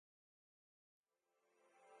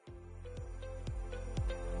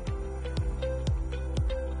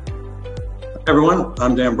Everyone,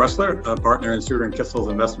 I'm Dan Bressler, a partner in Stewart & Kissel's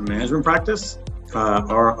investment management practice.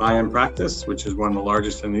 Our IM practice, which is one of the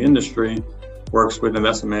largest in the industry, works with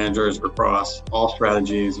investment managers across all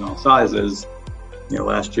strategies and all sizes.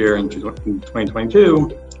 Last year in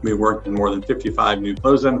 2022, we worked in more than 55 new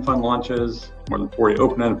closed-end fund launches, more than 40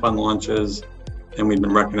 open-end fund launches, and we've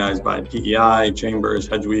been recognized by PEI, Chambers,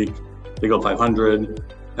 Hedgeweek, Legal 500,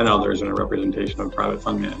 and others in a representation of private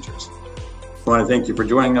fund managers. I want to thank you for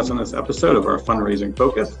joining us on this episode of our fundraising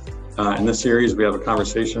focus. In this series, we have a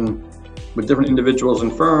conversation with different individuals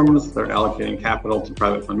and firms that are allocating capital to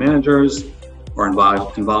private fund managers or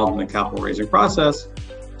involved in the capital raising process,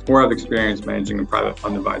 or have experience managing a private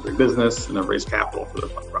fund advisory business and have raised capital for their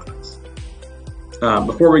fund products.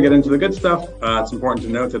 Before we get into the good stuff, it's important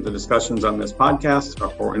to note that the discussions on this podcast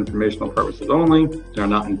are for informational purposes only. They are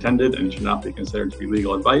not intended and should not be considered to be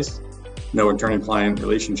legal advice. No attorney-client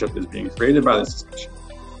relationship is being created by this discussion.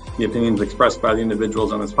 The opinions expressed by the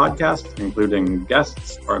individuals on this podcast, including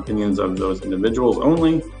guests, are opinions of those individuals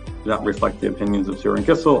only, do not reflect the opinions of Stewart &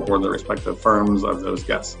 Kissel or the respective firms of those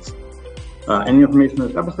guests. Any information in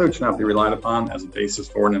this episode should not be relied upon as a basis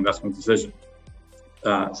for an investment decision.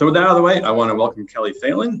 So with that out of the way, I want to welcome Kelly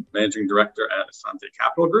Phelan, Managing Director at Asante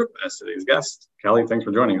Capital Group, as today's guest. Kelly, thanks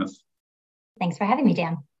for joining us. Thanks for having me,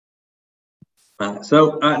 Dan.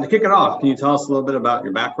 So to kick it off, can you tell us a little bit about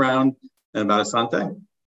your background and about Asante?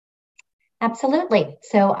 Absolutely.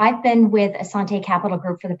 So I've been with Asante Capital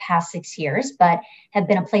Group for the past 6 years, but have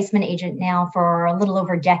been a placement agent now for a little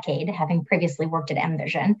over a decade, having previously worked at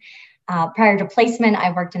Envision. Prior to placement,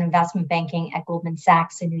 I worked in investment banking at Goldman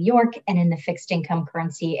Sachs in New York and in the fixed income,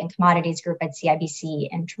 currency, and commodities group at CIBC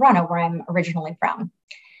in Toronto, where I'm originally from.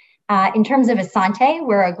 In terms of Asante,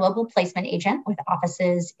 we're a global placement agent with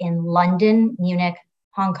offices in London, Munich,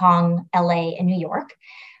 Hong Kong, LA, and New York.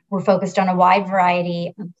 We're focused on a wide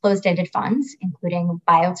variety of closed-ended funds, including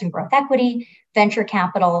buyouts and growth equity, venture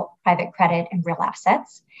capital, private credit, and real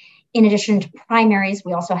assets. In addition to primaries,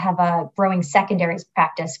 we also have a growing secondaries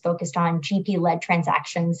practice focused on GP-led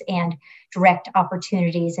transactions and direct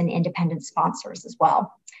opportunities and independent sponsors as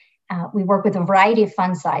well. We work with a variety of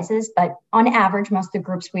fund sizes, but on average, most of the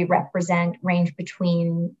groups we represent range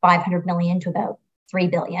between 500 million to about 3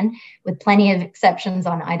 billion, with plenty of exceptions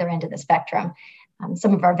on either end of the spectrum.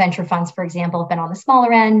 Some of our venture funds, for example, have been on the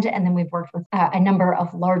smaller end, and then we've worked with a number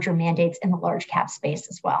of larger mandates in the large cap space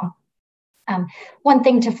as well. One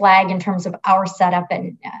thing to flag in terms of our setup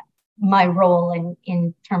and my role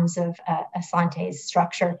in terms of Asante's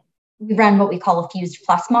structure, we run what we call a fused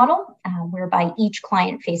plus model, whereby each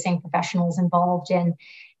client-facing professional is involved in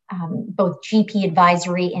both GP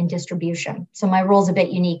advisory and distribution. So my role is a bit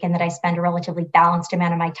unique in that I spend a relatively balanced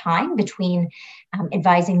amount of my time between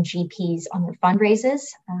advising GPs on their fundraisers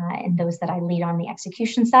and those that I lead on the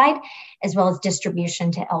execution side, as well as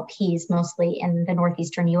distribution to LPs, mostly in the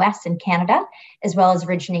northeastern US and Canada, as well as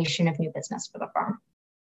origination of new business for the firm.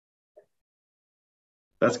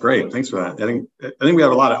 That's great. Thanks for that. I think we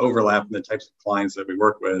have a lot of overlap in the types of clients that we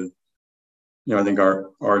work with. I think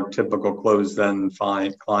our typical closed-end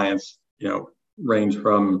clients, range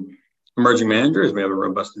from emerging managers. We have a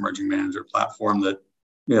robust emerging manager platform that,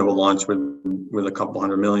 will launch with a couple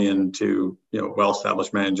 $100 million to,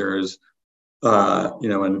 well-established managers,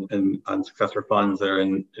 and on successor funds that are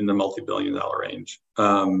in the multi-billion-dollar range.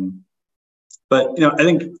 But, I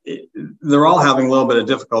think they're all having a little bit of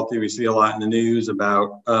difficulty. We see a lot in the news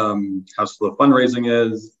about how slow fundraising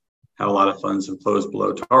is, how a lot of funds have closed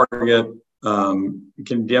below target. Do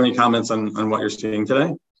you have any comments on what you're seeing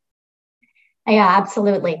today? Yeah,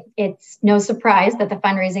 absolutely. It's no surprise that the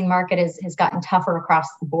fundraising market has gotten tougher across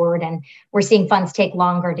the board, and we're seeing funds take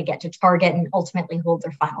longer to get to target and ultimately hold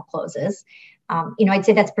their final closes. I'd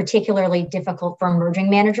say that's particularly difficult for emerging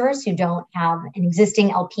managers who don't have an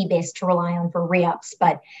existing LP base to rely on for re-ups,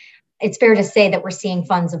 but it's fair to say that we're seeing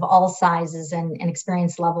funds of all sizes and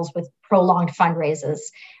experience levels with prolonged fundraisers.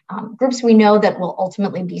 Groups we know that will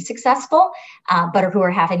ultimately be successful, but who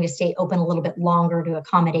are having to stay open a little bit longer to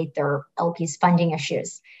accommodate their LPs' funding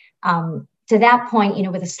issues. To that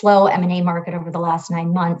point, with a slow M&A market over the last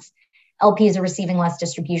 9 months, LPs are receiving less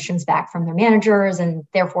distributions back from their managers and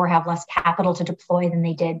therefore have less capital to deploy than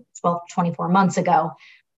they did 12 to 24 months ago.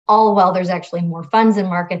 All while there's actually more funds in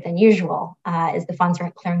market than usual, as the funds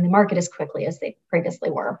aren't clearing the market as quickly as they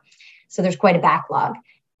previously were. So there's quite a backlog.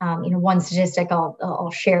 One statistic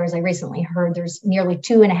I'll share is I recently heard there's nearly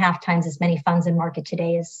 2.5 times as many funds in market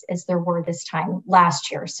today as there were this time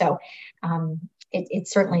last year. So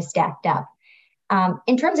it's certainly stacked up.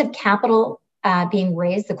 In terms of capital being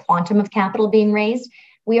raised, the quantum of capital being raised,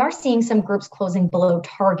 We are seeing some groups closing below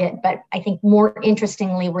target, but I think more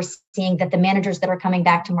interestingly, we're seeing that the managers that are coming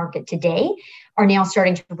back to market today are now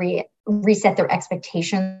starting to reset their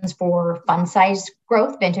expectations for fund size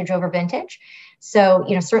growth, vintage over vintage. So,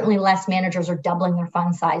 certainly less managers are doubling their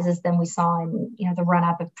fund sizes than we saw in, the run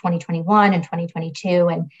up of 2021 and 2022.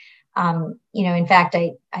 And, in fact,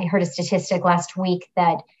 I heard a statistic last week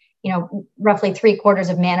that roughly 3/4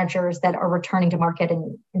 of managers that are returning to market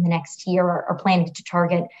in the next year are planning to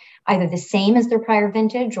target either the same as their prior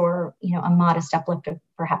vintage or, a modest uplift of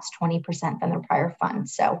perhaps 20% than their prior fund.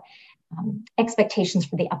 So expectations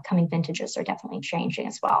for the upcoming vintages are definitely changing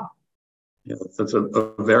as well. Yeah, that's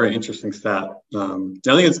a very interesting stat. I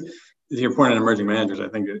think it's, to your point on emerging managers, I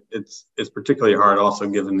think it's particularly hard also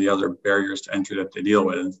given the other barriers to entry that they deal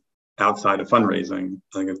with outside of fundraising.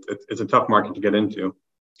 I think it's a tough market to get into.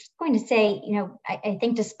 Just going to say, I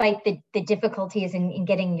think despite the difficulties in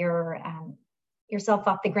getting yourself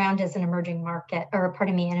off the ground as an emerging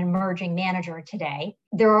an emerging manager today,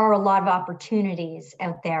 there are a lot of opportunities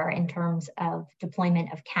out there in terms of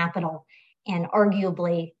deployment of capital, and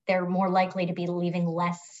arguably they're more likely to be leaving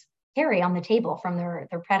less carry on the table from their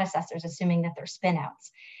predecessors, assuming that they're spinouts.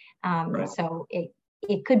 Right. So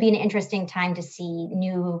it could be an interesting time to see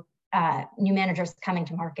new managers coming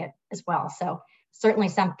to market as well. So certainly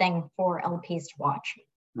something for LPs to watch.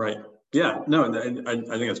 Right. Yeah. No, and I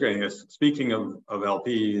think that's great. I guess speaking of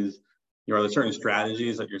LPs, are there certain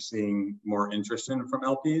strategies that you're seeing more interest in from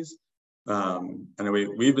LPs? I know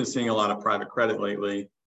we've been seeing a lot of private credit lately,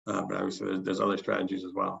 but obviously there's other strategies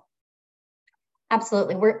as well.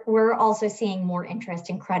 Absolutely. We're also seeing more interest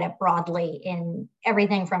in credit broadly in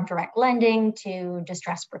everything from direct lending to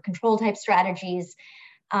distressed for control type strategies.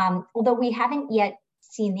 Although we haven't yet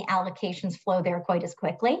seen the allocations flow there quite as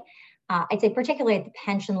quickly. I'd say particularly at the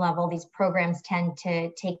pension level, these programs tend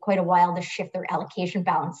to take quite a while to shift their allocation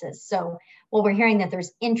balances. So while we're hearing that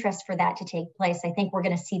there's interest for that to take place, I think we're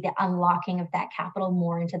going to see the unlocking of that capital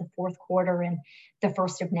more into the fourth quarter and the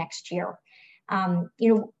first of next year.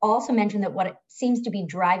 Also mentioned that what it seems to be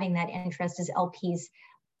driving that interest is LPs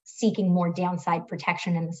seeking more downside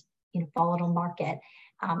protection in this volatile market.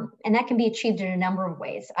 And that can be achieved in a number of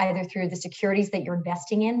ways, either through the securities that you're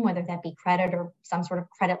investing in, whether that be credit or some sort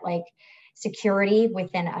of credit-like security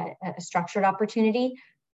within a structured opportunity,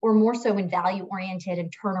 or more so in value-oriented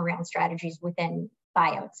and turnaround strategies within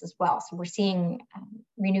buyouts as well. So we're seeing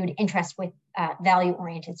renewed interest with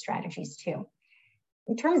value-oriented strategies too.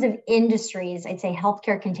 In terms of industries, I'd say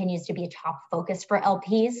healthcare continues to be a top focus for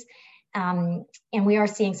LPs. And we are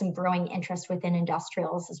seeing some growing interest within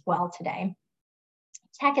industrials as well today.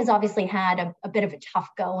 Tech has obviously had a bit of a tough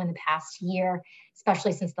go in the past year,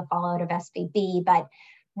 especially since the fallout of SVB, but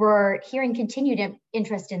we're hearing continued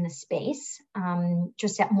interest in the space,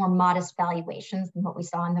 just at more modest valuations than what we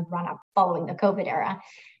saw in the run-up following the COVID era.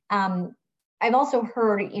 I've also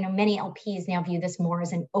heard, many LPs now view this more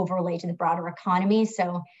as an overlay to the broader economy.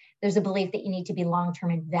 So there's a belief that you need to be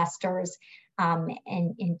long-term investors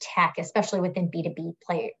in tech, especially within B2B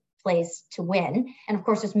plays to win. And of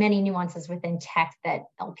course, there's many nuances within tech that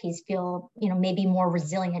LPs feel, may be more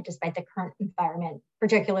resilient despite the current environment,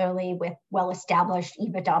 particularly with well-established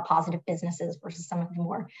EBITDA positive businesses versus some of the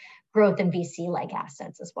more growth and VC-like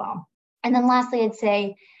assets as well. And then lastly, I'd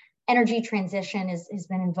say energy transition has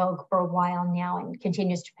been in vogue for a while now and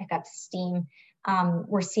continues to pick up steam.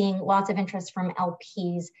 We're seeing lots of interest from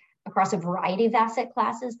LPs across a variety of asset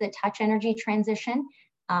classes that touch energy transition.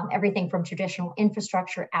 Everything from traditional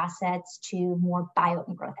infrastructure assets to more buyout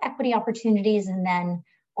and growth equity opportunities, and then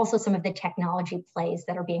also some of the technology plays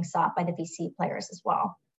that are being sought by the VC players as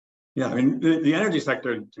well. Yeah, I mean, the energy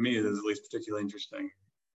sector to me is at least particularly interesting.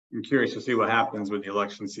 I'm curious to see what happens with the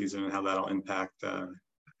election season and how that'll impact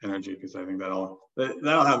energy, because I think that'll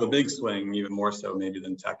have a big swing, even more so maybe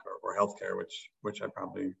than tech or healthcare, which I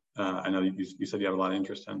probably I know you said you have a lot of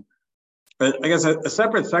interest in. But I guess a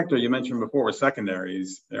separate sector you mentioned before was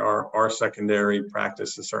secondaries. Our secondary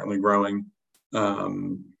practice is certainly growing.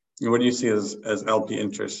 What do you see as LP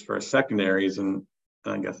interest for secondaries? And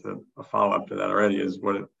I guess a follow-up to that already is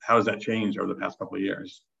how has that changed over the past couple of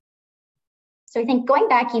years? So I think going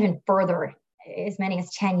back even further, as many as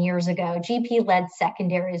 10 years ago, GP-led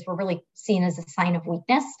secondaries were really seen as a sign of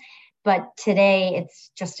weakness. But today, it's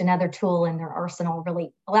just another tool in their arsenal,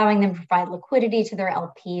 really allowing them to provide liquidity to their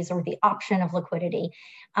LPs or the option of liquidity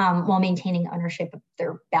while maintaining ownership of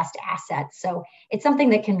their best assets. So it's something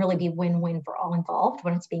that can really be win-win for all involved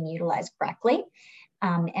when it's being utilized correctly.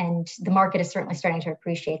 And the market is certainly starting to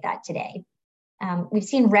appreciate that today. We've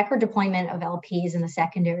seen record deployment of LPs in the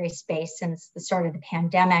secondary space since the start of the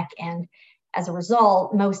pandemic. And As a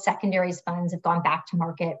result, most secondaries funds have gone back to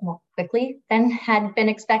market more quickly than had been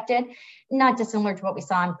expected, not dissimilar to what we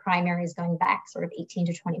saw in primaries going back sort of 18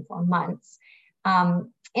 to 24 months.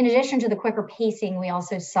 In addition to the quicker pacing, we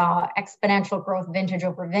also saw exponential growth vintage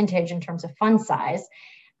over vintage in terms of fund size.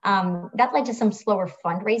 That led to some slower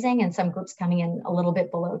fundraising and some groups coming in a little bit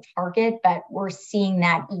below target, but we're seeing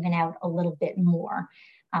that even out a little bit more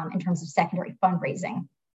in terms of secondary fundraising.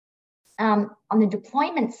 On the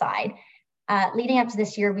deployment side, leading up to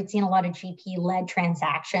this year, we'd seen a lot of GP-led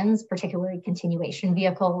transactions, particularly continuation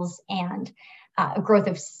vehicles and a growth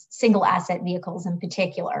of single asset vehicles in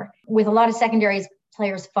particular. With a lot of secondaries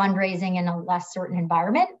players fundraising in a less certain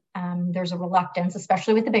environment, there's a reluctance,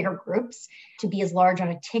 especially with the bigger groups, to be as large on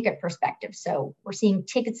a ticket perspective. So we're seeing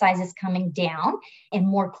ticket sizes coming down and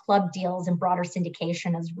more club deals and broader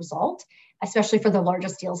syndication as a result, especially for the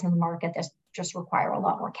largest deals in the market that just require a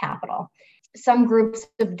lot more capital. Some groups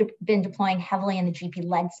have been deploying heavily in the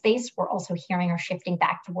GP-led space. We're also hearing are shifting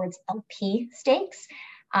back towards LP stakes.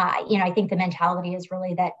 I think the mentality is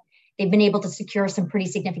really that they've been able to secure some pretty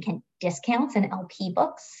significant discounts in LP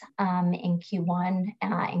books in Q1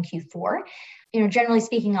 and Q4. Generally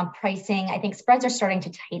speaking on pricing, I think spreads are starting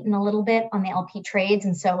to tighten a little bit on the LP trades.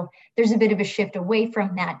 And so there's a bit of a shift away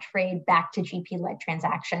from that trade back to GP-led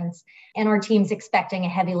transactions. And our team's expecting a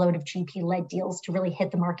heavy load of GP-led deals to really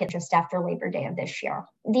hit the market just after Labor Day of this year.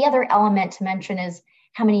 The other element to mention is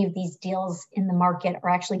how many of these deals in the market are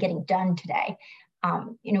actually getting done today.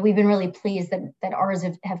 We've been really pleased that ours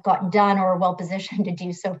have gotten done or are well positioned to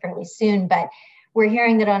do so fairly soon, but we're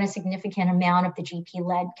hearing that on a significant amount of the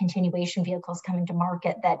GP-led continuation vehicles coming to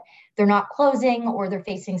market that they're not closing or they're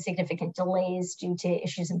facing significant delays due to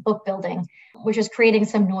issues in book building, which is creating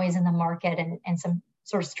some noise in the market and some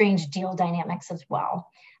sort of strange deal dynamics as well.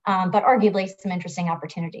 But arguably some interesting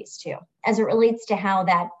opportunities too. As it relates to how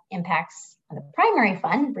that impacts the primary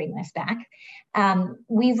fund, bringing this back,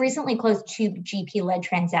 we've recently closed 2 GP-led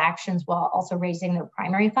transactions while also raising their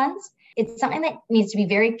primary funds. It's something that needs to be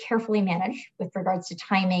very carefully managed with regards to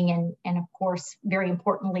timing and of course, very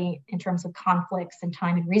importantly, in terms of conflicts and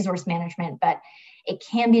time and resource management, but it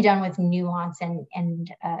can be done with nuance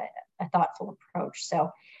and a thoughtful approach.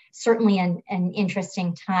 So certainly an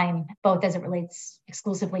interesting time, both as it relates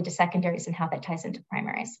exclusively to secondaries and how that ties into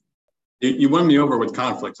primaries. You won me over with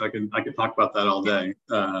conflicts. I could talk about that all day,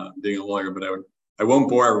 being a lawyer, but I won't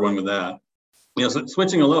bore everyone with that. So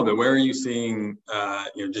switching a little bit, where are you seeing,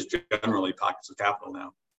 just generally pockets of capital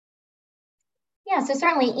now? Yeah, so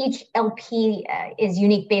certainly each LP is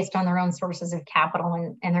unique based on their own sources of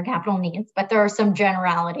capital and their capital needs, but there are some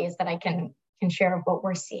generalities that I can share of what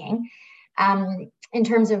we're seeing. In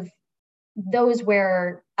terms of those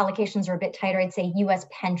where allocations are a bit tighter, I'd say US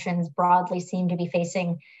pensions broadly seem to be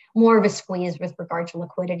facing more of a squeeze with regard to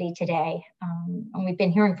liquidity today. And we've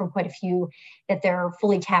been hearing from quite a few that they're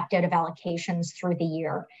fully tapped out of allocations through the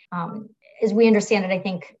year. As we understand it, I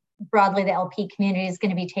think broadly the LP community is going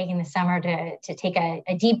to be taking the summer to take a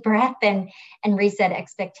deep breath and reset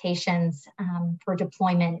expectations for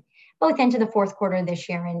deployment, both into the fourth quarter this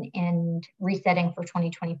year and resetting for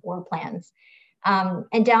 2024 plans.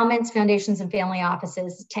 Endowments, foundations, and family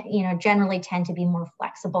offices, generally tend to be more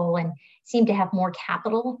flexible and seem to have more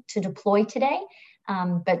capital to deploy today.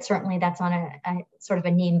 But certainly that's on a sort of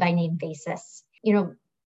a name-by-name basis.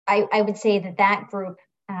 I would say that group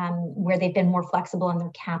where they've been more flexible in their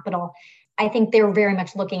capital, I think they're very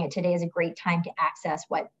much looking at today as a great time to access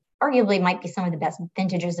what arguably might be some of the best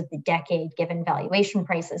vintages of the decade, given valuation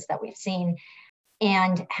prices that we've seen.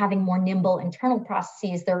 And having more nimble internal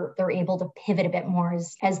processes, they're able to pivot a bit more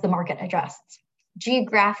as the market adjusts.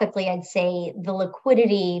 Geographically, I'd say the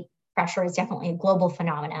liquidity pressure is definitely a global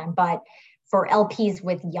phenomenon, but for LPs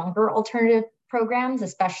with younger alternative programs,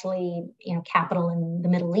 especially capital in the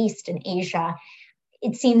Middle East and Asia,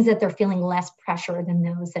 it seems that they're feeling less pressure than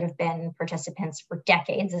those that have been participants for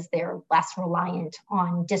decades, as they're less reliant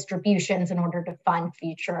on distributions in order to fund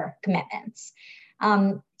future commitments.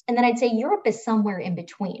 And then I'd say Europe is somewhere in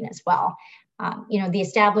between as well. The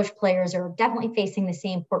established players are definitely facing the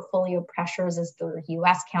same portfolio pressures as their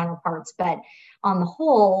US counterparts, but on the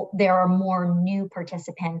whole, there are more new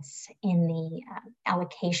participants in the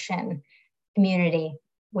allocation community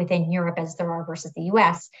within Europe as there are versus the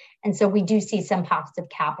US. And so we do see some pockets of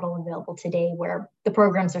capital available today where the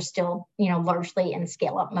programs are still, largely in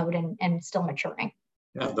scale-up mode and still maturing.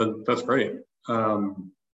 Yeah, that's great.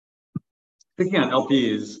 Speaking on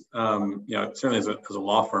LPs, certainly as a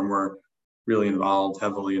law firm, we're really involved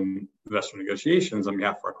heavily in investor negotiations on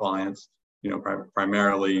behalf of our clients,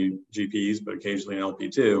 primarily GPs, but occasionally an LP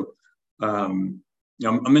too.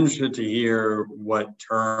 I'm interested to hear what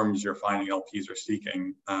terms you're finding LPs are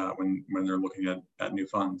seeking when they're looking at new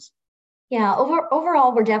funds. Yeah,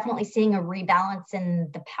 overall, we're definitely seeing a rebalance in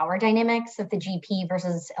the power dynamics of the GP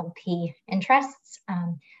versus LP interests.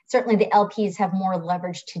 Certainly, the LPs have more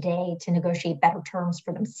leverage today to negotiate better terms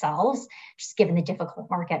for themselves, just given the difficult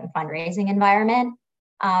market and fundraising environment.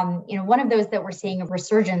 One of those that we're seeing a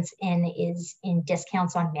resurgence in is in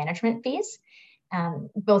discounts on management fees,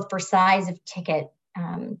 both for size of ticket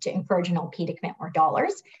to encourage an LP to commit more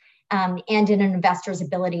dollars. And in an investor's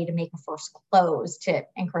ability to make a first close to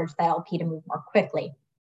encourage that LP to move more quickly.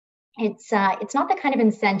 It's not the kind of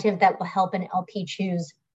incentive that will help an LP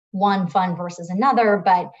choose one fund versus another,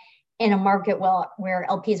 but in a market where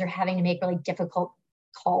LPs are having to make really difficult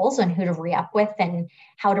calls on who to re-up with and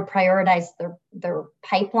how to prioritize their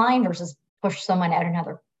pipeline versus push someone out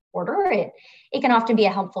another quarter, it can often be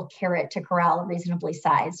a helpful carrot to corral a reasonably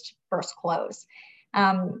sized first close.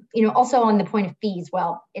 Also on the point of fees,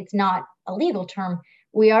 well, it's not a legal term.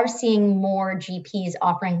 We are seeing more GPs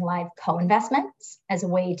offering live co-investments as a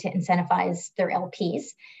way to incentivize their LPs.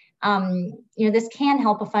 This can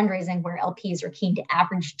help a fundraising where LPs are keen to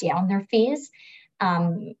average down their fees,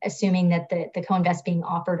 assuming that the co-invest being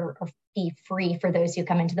offered are fee-free for those who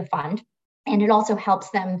come into the fund. And it also helps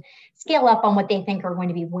them scale up on what they think are going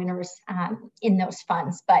to be winners in those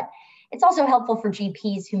funds. But it's also helpful for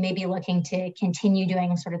GPs who may be looking to continue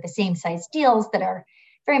doing sort of the same size deals that are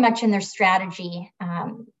very much in their strategy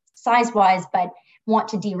size-wise, but want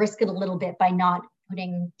to de-risk it a little bit by not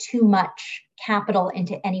putting too much capital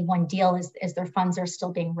into any one deal as their funds are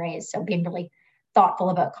still being raised. So being really thoughtful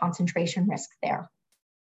about concentration risk there.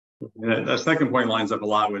 And that second point lines up a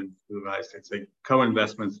lot with what I say.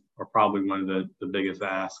 Co-investments are probably one of the biggest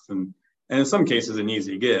asks, and in some cases an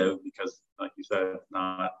easy give because, like you said,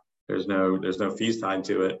 there's no fees tied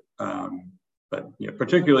to it. But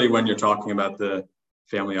particularly when you're talking about the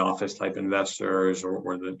family office type investors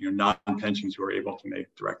or the non-pensions who are able to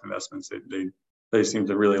make direct investments, they seem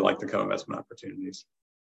to really like the co-investment opportunities.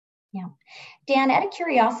 Yeah. Dan, out of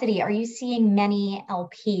curiosity, are you seeing many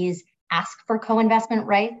LPs ask for co-investment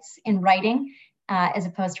rights in writing as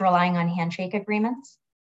opposed to relying on handshake agreements?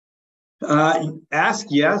 Ask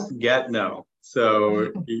yes, get no.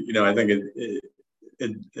 So, I think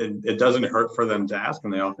it doesn't hurt for them to ask,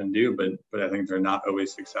 and they often do, but I think they're not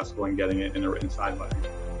always successful in getting it in a written sidelining.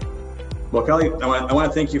 Well, Kelly, I want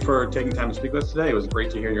to thank you for taking time to speak with us today. It was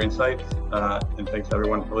great to hear your insights, and thanks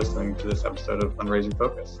everyone for listening to this episode of Fundraising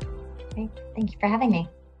Focus. Great. Thank you for having me.